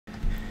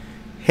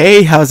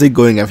Hey, how's it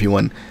going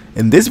everyone?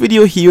 In this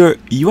video here,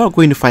 you are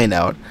going to find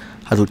out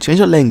how to change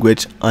your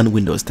language on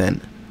Windows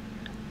 10.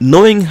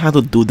 Knowing how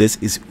to do this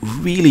is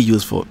really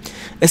useful,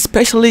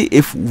 especially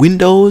if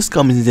Windows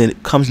comes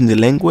in the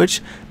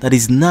language that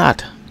is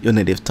not your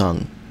native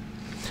tongue.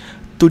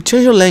 To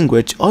change your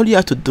language, all you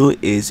have to do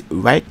is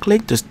right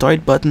click the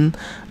start button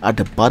at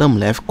the bottom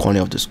left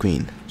corner of the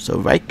screen. So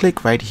right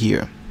click right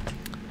here.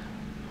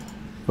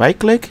 Right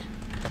click,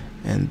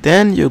 and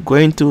then you're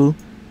going to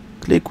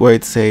click where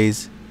it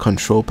says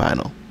control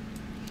panel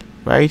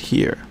right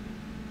here.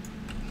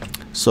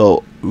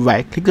 So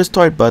right click the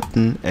start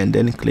button and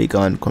then click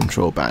on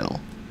control panel.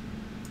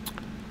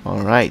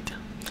 Alright,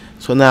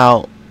 so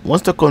now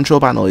once the control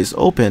panel is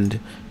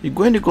opened, you're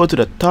going to go to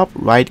the top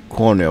right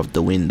corner of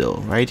the window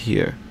right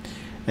here,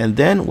 and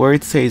then where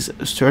it says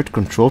search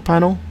control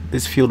panel,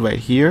 this field right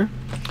here,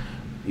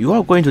 you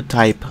are going to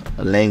type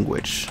a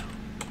language.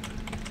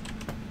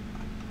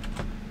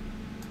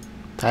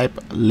 Type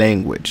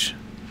language.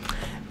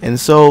 And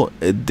so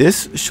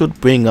this should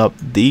bring up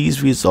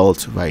these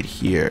results right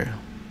here.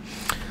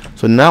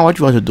 So now what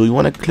you want to do, you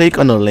want to click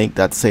on the link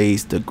that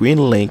says, the green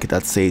link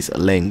that says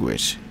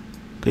language.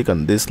 Click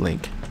on this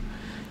link.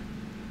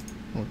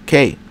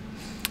 Okay,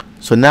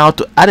 so now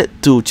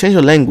to change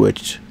your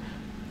language,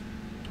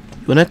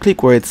 you want to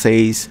click where it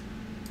says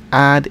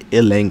add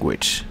a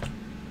language.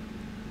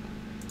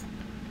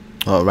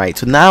 Alright,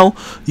 so now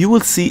you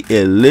will see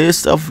a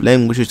list of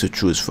languages to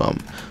choose from.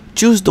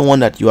 Choose the one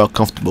that you are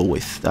comfortable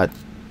with,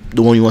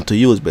 the one you want to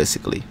use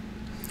basically.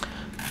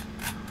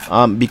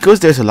 Because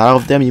there's a lot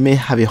of them, you may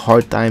have a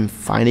hard time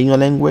finding a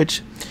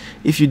language.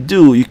 If you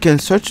do, you can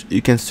search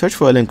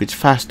for a language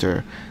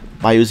faster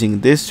by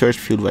using this search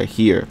field right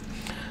here.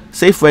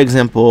 Say for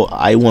example,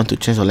 I want to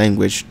change the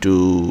language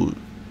to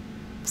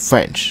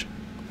French.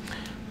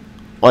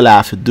 All I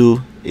have to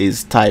do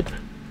is type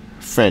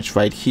French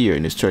right here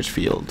in the search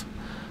field.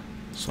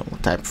 So I'll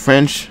type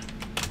French,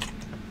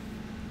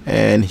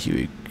 and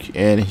here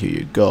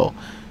you go.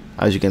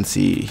 As you can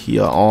see,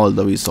 here are all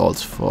the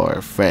results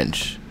for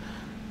French,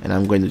 and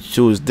I'm going to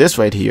choose this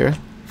right here,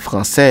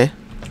 Français,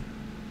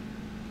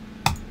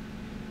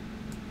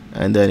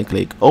 and then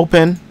click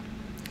open,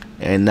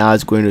 and now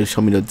it's going to show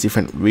me the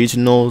different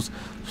regionals.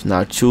 So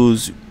now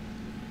choose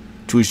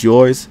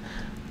yours.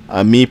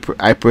 I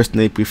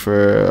personally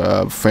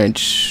prefer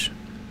French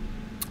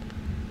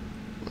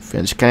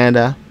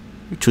Canada.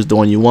 You choose the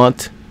one you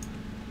want,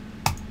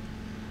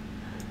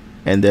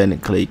 and then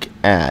click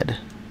add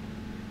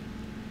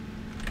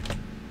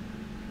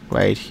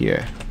right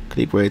here.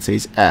 Click where it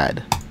says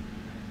add,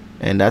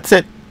 and that's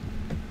it.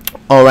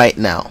 Alright,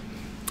 now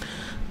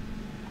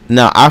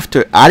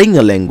after adding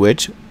a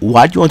language,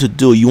 what you want to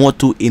do, you want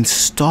to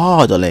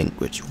install the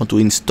language. You want to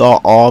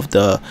install all of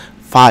the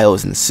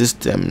files and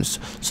systems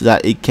so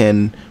that it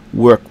can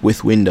work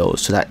with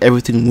Windows, so that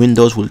everything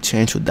Windows will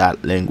change to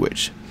that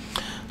language.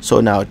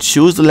 So now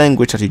choose the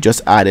language that you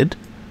just added.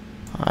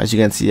 As you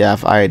can see,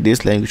 I've added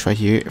this language right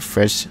here,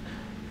 French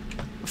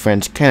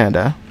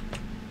Canada,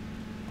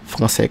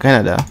 Français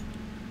Canada.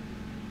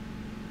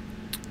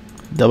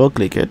 Double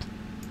click it,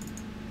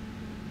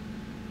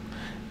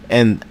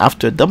 and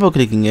after double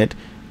clicking it,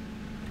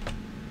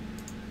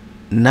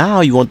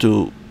 now you want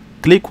to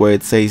click where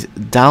it says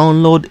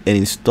download and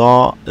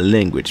install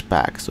language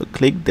pack. So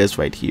click this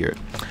right here.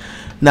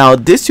 Now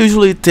this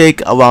usually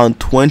takes around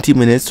 20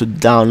 minutes to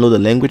download the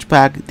language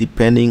pack,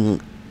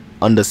 depending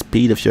on the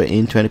speed of your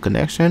internet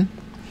connection.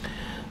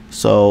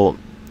 So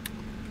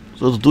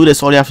to do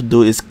this, all you have to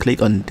do is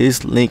click on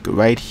this link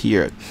right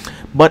here.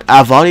 But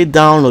I've already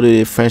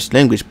downloaded a French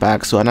language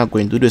pack, so I'm not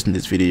going to do this in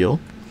this video.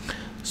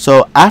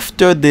 So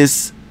after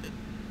this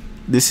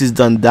is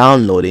done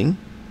downloading,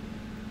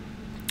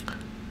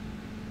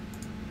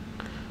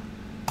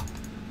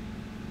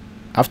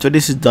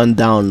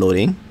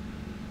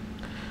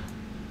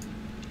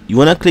 you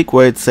want to click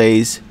where it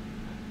says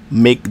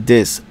make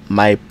this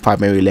my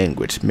primary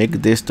language.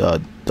 Make this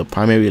the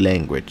primary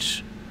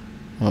language.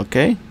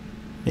 Okay,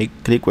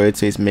 click where it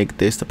says make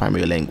this the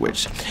primary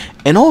language.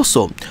 And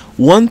also,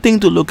 one thing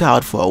to look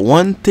out for,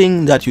 one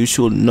thing that you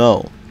should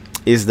know,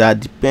 is that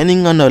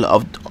depending on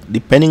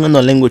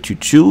the language you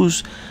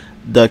choose,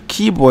 the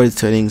keyboard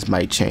settings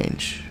might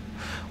change.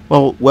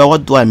 Well,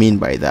 what do I mean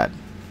by that?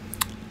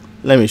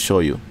 Let me show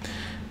you.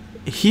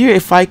 Here,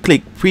 if I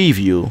click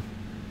preview,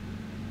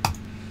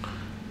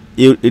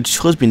 it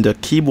shows me the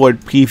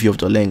keyboard preview of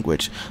the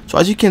language. So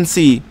as you can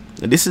see,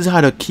 this is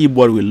how the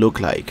keyboard will look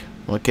like.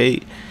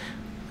 Okay,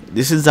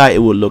 this is how it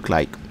will look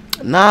like.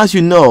 Now, as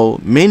you know,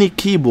 many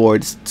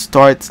keyboards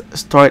start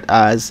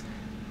as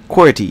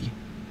QWERTY,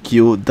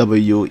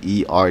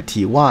 QWERTY,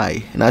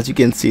 and as you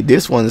can see,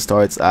 this one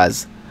starts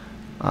as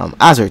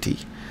AZERTY,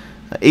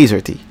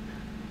 AZERTY.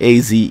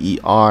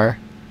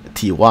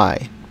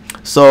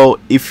 So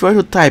if you were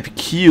to type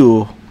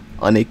Q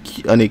on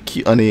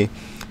a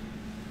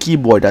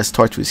keyboard that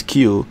starts with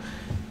Q,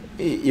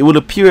 it will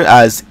appear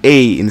as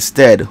A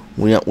instead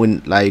when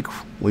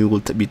we will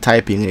be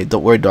typing a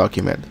Word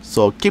document.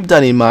 So keep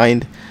that in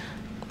mind,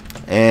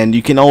 and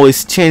you can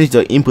always change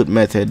the input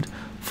method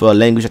for a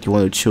language that you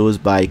want to choose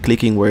by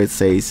clicking where it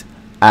says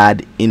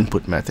add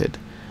input method.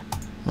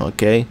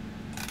 Okay,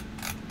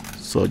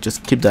 so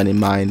just keep that in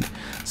mind.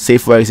 Say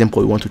for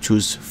example you want to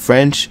choose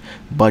French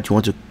but you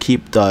want to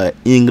keep the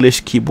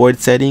English keyboard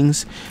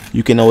settings,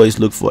 you can always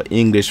look for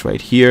English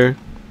right here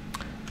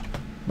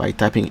by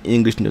typing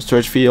English in the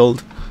search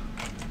field,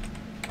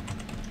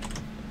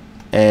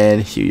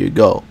 and here you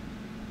go.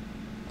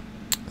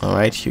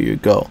 Alright, here you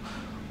go.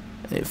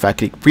 If I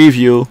click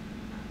preview,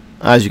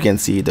 as you can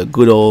see, the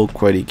good old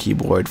QWERTY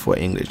keyboard for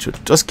English. So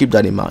just keep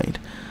that in mind.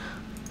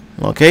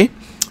 Okay,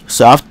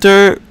 so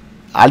after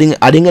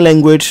adding a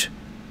language,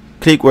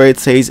 click where it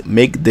says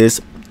make this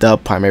the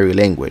primary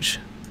language,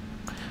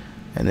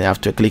 and then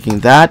after clicking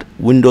that,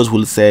 Windows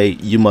will say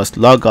you must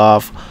log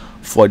off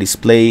for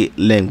display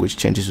language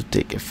changes to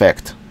take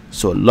effect.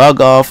 So log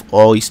off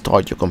or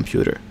restart your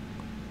computer.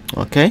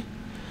 Okay,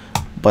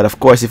 but of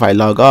course if I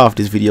log off,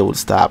 this video will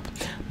stop.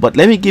 But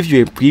let me give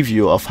you a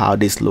preview of how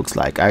this looks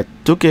like. I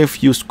took a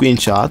few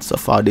screenshots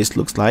of how this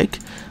looks like.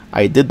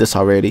 I did this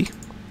already.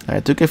 I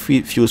took a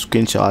few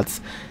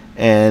screenshots,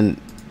 and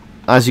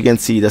as you can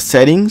see, the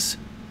settings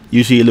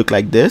usually look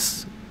like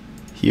this.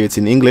 Here it's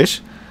in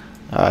English.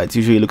 It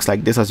usually looks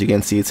like this. As you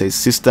can see, it says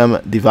system,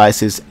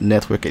 devices,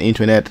 network and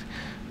internet,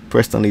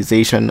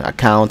 personalization,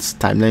 accounts,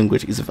 time,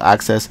 language, ease of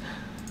access.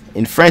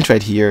 In French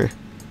right here,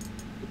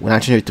 when I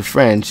change it to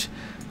French,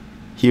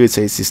 here it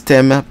says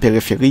système,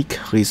 périphérique,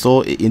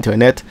 réseau et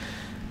internet,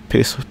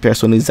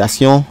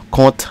 personnalisation,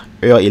 compte,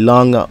 heure et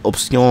langue,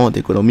 option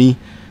d'économie,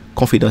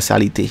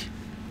 confidentialité.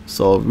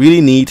 So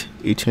really neat.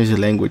 It changes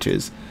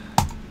languages.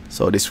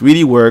 So this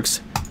really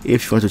works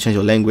if you want to change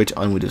your language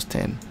on Windows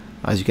 10.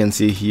 As you can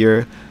see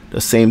here, the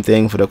same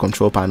thing for the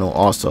control panel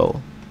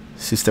also.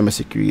 Système et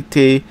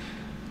sécurité,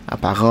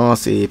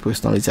 apparence et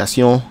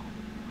personnalisation,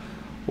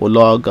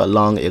 log,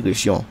 langue et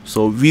région.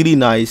 So really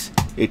nice.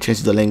 It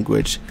changes the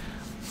language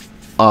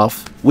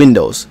of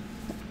Windows.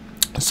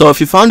 So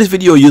if you found this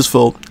video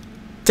useful,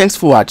 thanks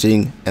for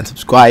watching and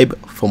subscribe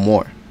for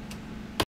more.